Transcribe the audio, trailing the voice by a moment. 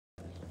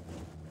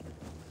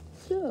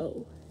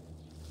So,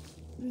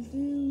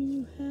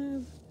 you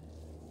have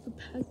a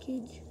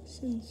package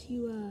since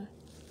you,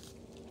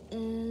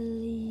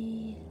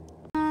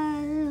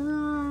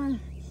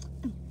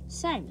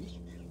 Simon,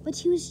 what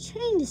he was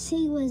trying to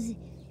say was,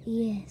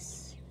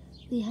 yes,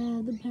 we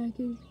have the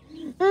package.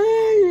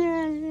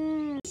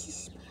 I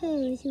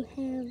suppose you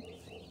have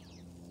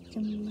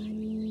some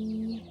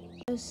money.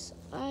 Yes,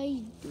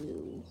 I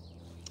do.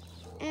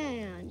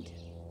 And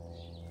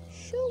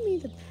show me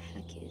the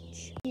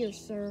package. Here,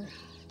 sir.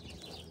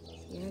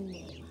 Your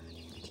name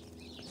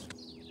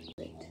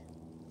on it.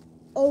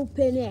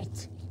 Open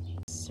it,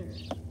 sir.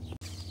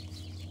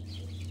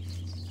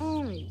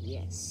 Ah,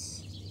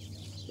 yes.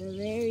 The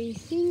very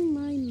thing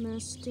my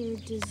master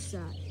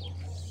desires.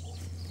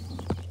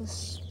 A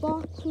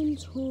sparkling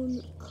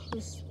tone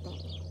crystal.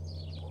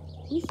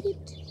 With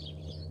it,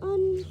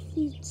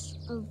 unfeats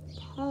of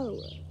power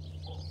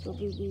will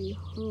be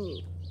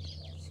behold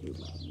to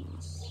my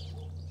master.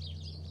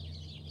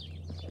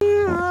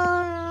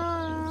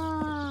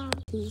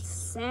 He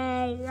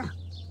said,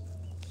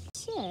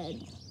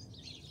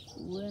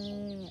 what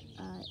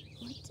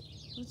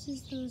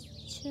is those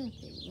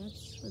chirping?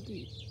 That's what he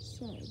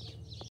said.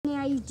 Any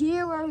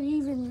idea where we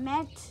even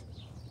met?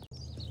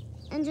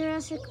 In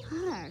Jurassic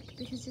Park,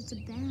 because it's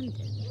abandoned.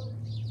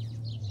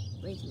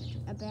 Wait a minute,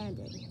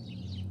 abandoned.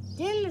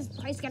 Didn't this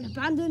place get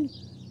abandoned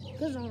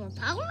because all the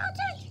power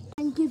outage?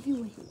 And give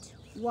you a hint.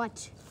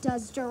 What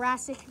does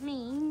Jurassic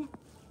mean?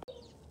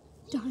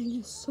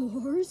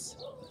 Dinosaurs?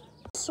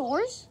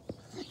 Dinosaurs?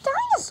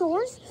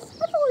 Dinosaurs?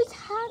 I've always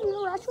had an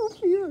irrational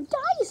fear of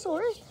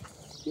dinosaurs.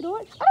 You know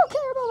what? I don't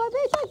care about my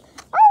paycheck.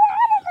 I'm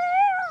out of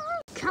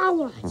here!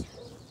 Coward!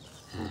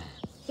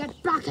 Get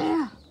back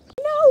here!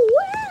 No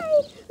way!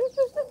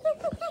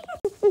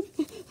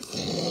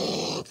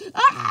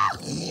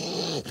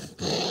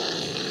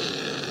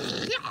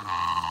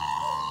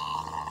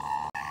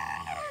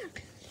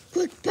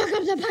 Quick, pack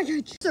up the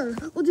package! Sir,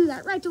 we'll do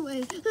that right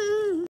away.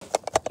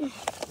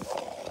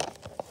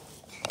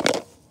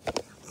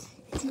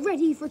 It's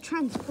ready for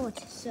transport,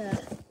 sir.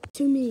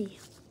 To me.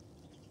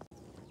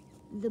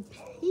 The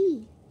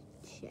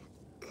paycheck.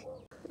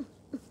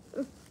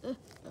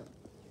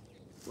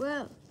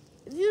 Well,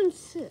 if you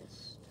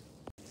insist.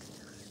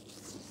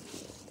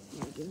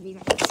 Now give me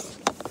that.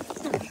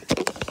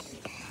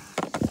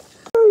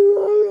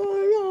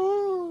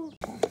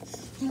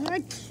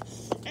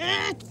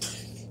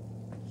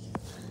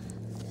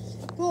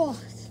 Oh,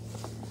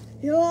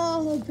 you're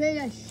all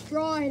been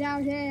destroyed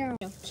out here.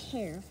 I don't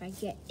care if I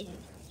get in.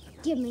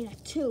 Give me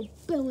that 2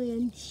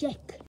 billion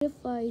check.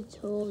 If I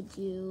told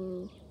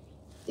you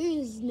there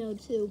is no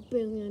 2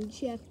 billion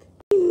check.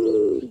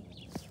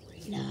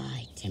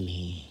 Lie to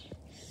me.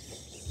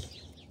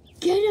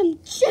 Get him,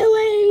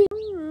 Chewie!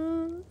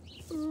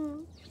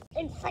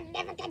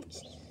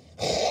 Insignificant.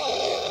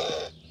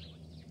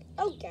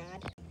 Oh,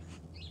 God.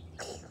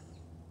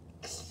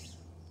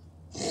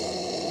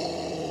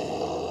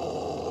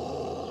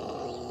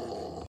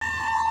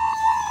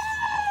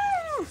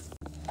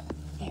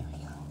 There we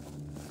go.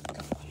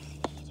 Got what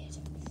I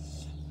needed.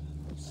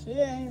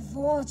 Save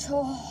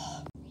water.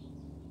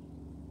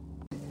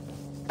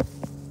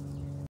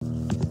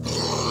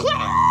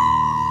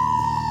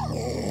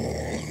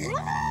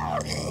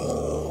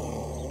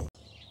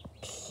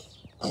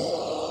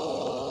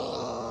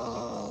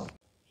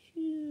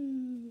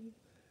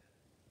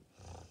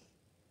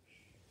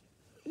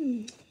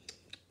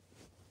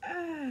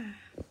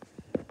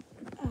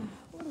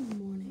 What a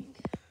morning.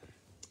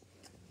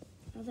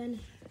 Well then,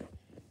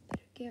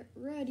 better get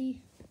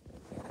ready.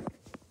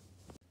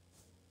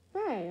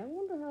 Hey, I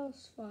wonder how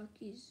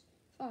Foxy's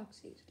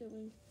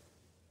doing.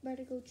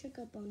 Better go check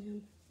up on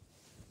him.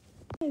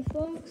 Hey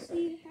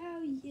Foxy,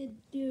 how you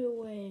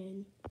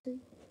doing?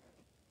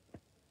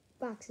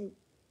 Foxy,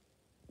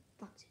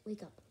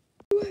 wake up.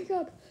 Wake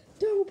up!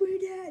 Don't be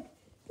dead!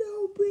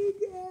 Don't be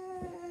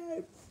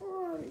dead!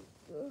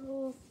 Get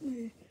off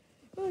me.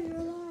 Oh, you're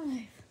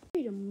alive.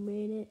 Wait a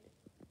minute.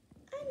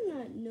 I'm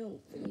not known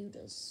for you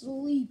to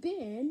sleep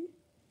in,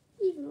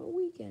 even on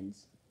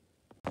weekends.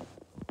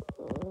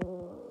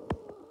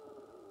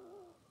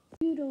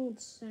 You don't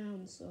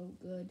sound so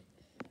good.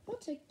 I'll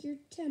take your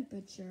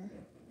temperature.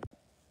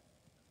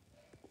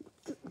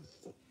 I'm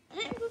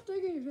just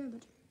taking your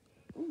temperature.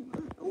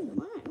 Oh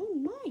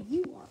my,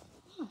 you are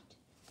hot.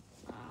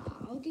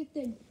 I'll get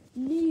the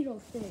needle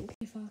thing.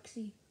 Hey,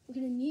 Foxy, we're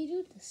gonna need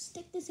you to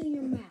stick this in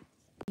your mouth.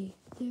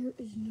 There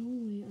is no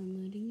way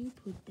I'm letting you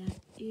put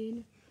that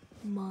in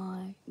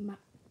my mouth.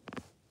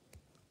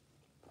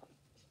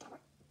 Stop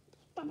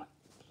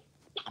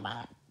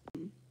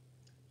it.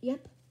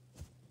 Yep.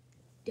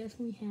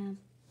 Definitely have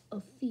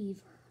a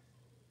fever.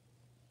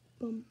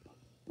 Bum,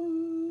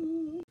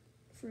 bum.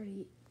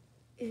 Freddy,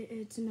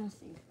 it's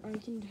nothing. I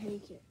can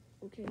take it.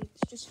 Okay,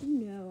 it's just you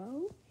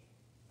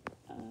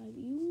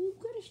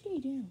gotta stay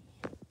down.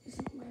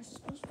 Isn't my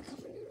supposed to be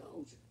covering your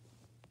nose?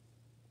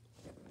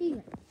 Be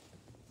right.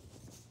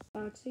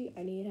 Foxy,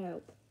 I need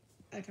help.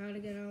 I tried to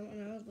get out my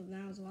nose, but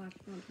now it's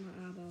locked onto my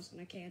eyeballs and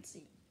I can't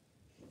see.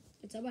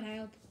 Can someone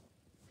help?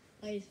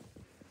 Please.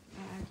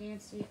 I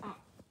can't see. Oh.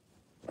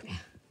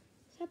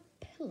 Is that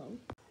a pillow?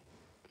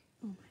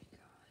 Oh my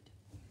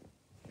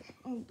god.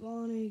 Oh,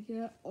 Bonnie,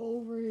 get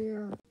over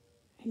here.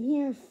 I'm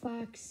here,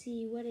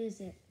 Foxy. What is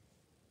it?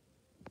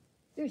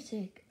 You're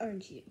sick,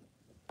 aren't you?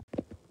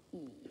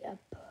 Yep.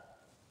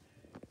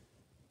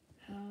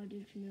 How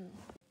did you know?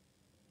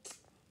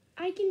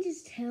 I can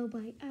just tell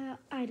by,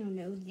 I don't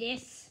know,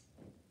 this.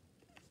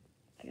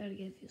 I gotta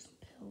give you some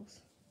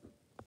pills.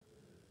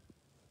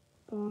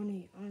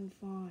 Bonnie, I'm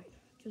fine.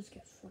 Just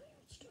get Freddy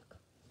unstuck.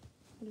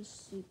 I'll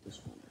just sleep this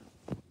one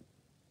out.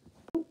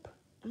 Nope,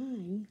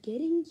 I'm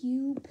getting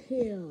you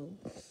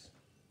pills.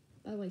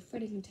 By the way,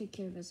 Freddy can take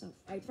care of himself.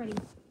 Right, Freddy?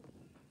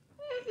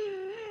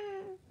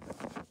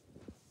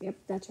 Yep,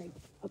 that's right.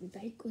 I'll be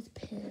back with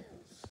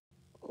pills.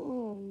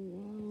 Oh,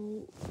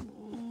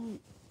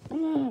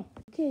 no.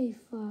 Okay,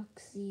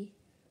 Foxy.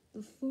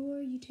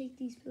 Before you take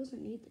these pills, I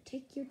need to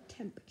take your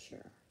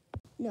temperature.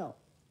 No.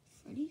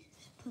 Freddy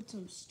put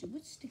some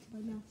stupid stick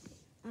in my mouth.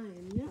 I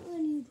am not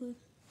letting you put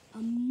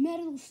a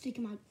metal stick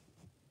in my...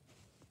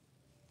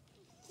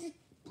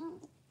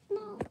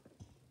 No.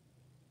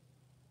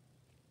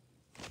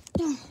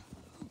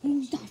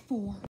 Who's that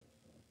for?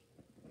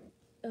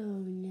 Oh,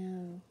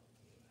 no.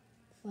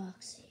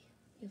 Foxy,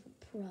 you have a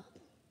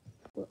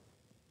problem.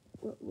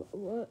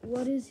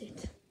 What is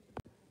it?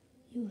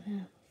 You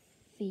have a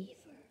fever.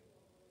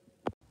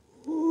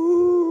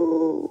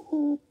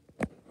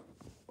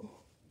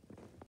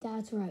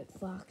 That's right,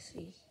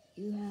 Foxy.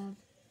 You have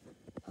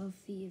a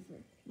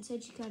fever. And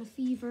since you got a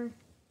fever,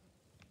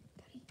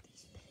 gotta eat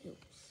these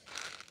pills.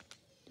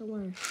 Don't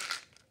worry.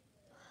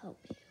 I'll help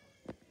you.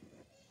 I'll be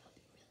real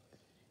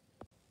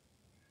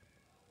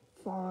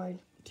good. Fine.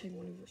 I'll take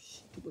one of your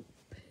stupid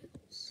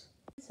pills.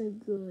 It's a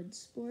good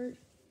sport.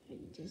 And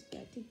you just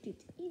got to get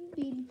the itty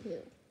bitty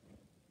pill.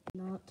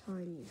 Not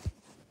tiny.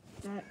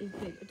 That is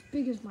big. It's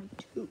big as my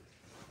tooth.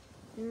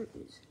 There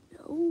is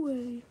no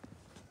way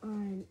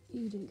I'm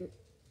eating it.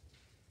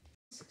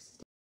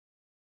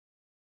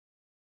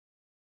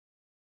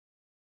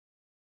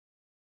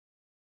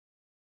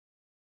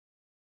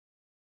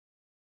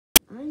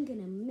 I'm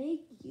gonna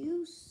make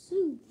you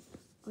soup.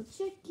 I'll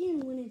check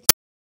in when it's...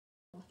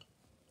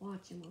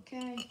 Watch him,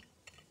 okay?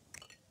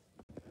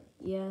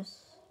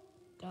 Yes,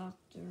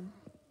 doctor.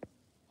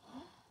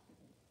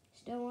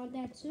 Still want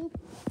that soup?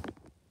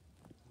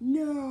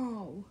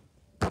 No!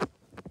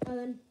 Well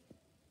then,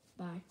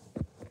 bye.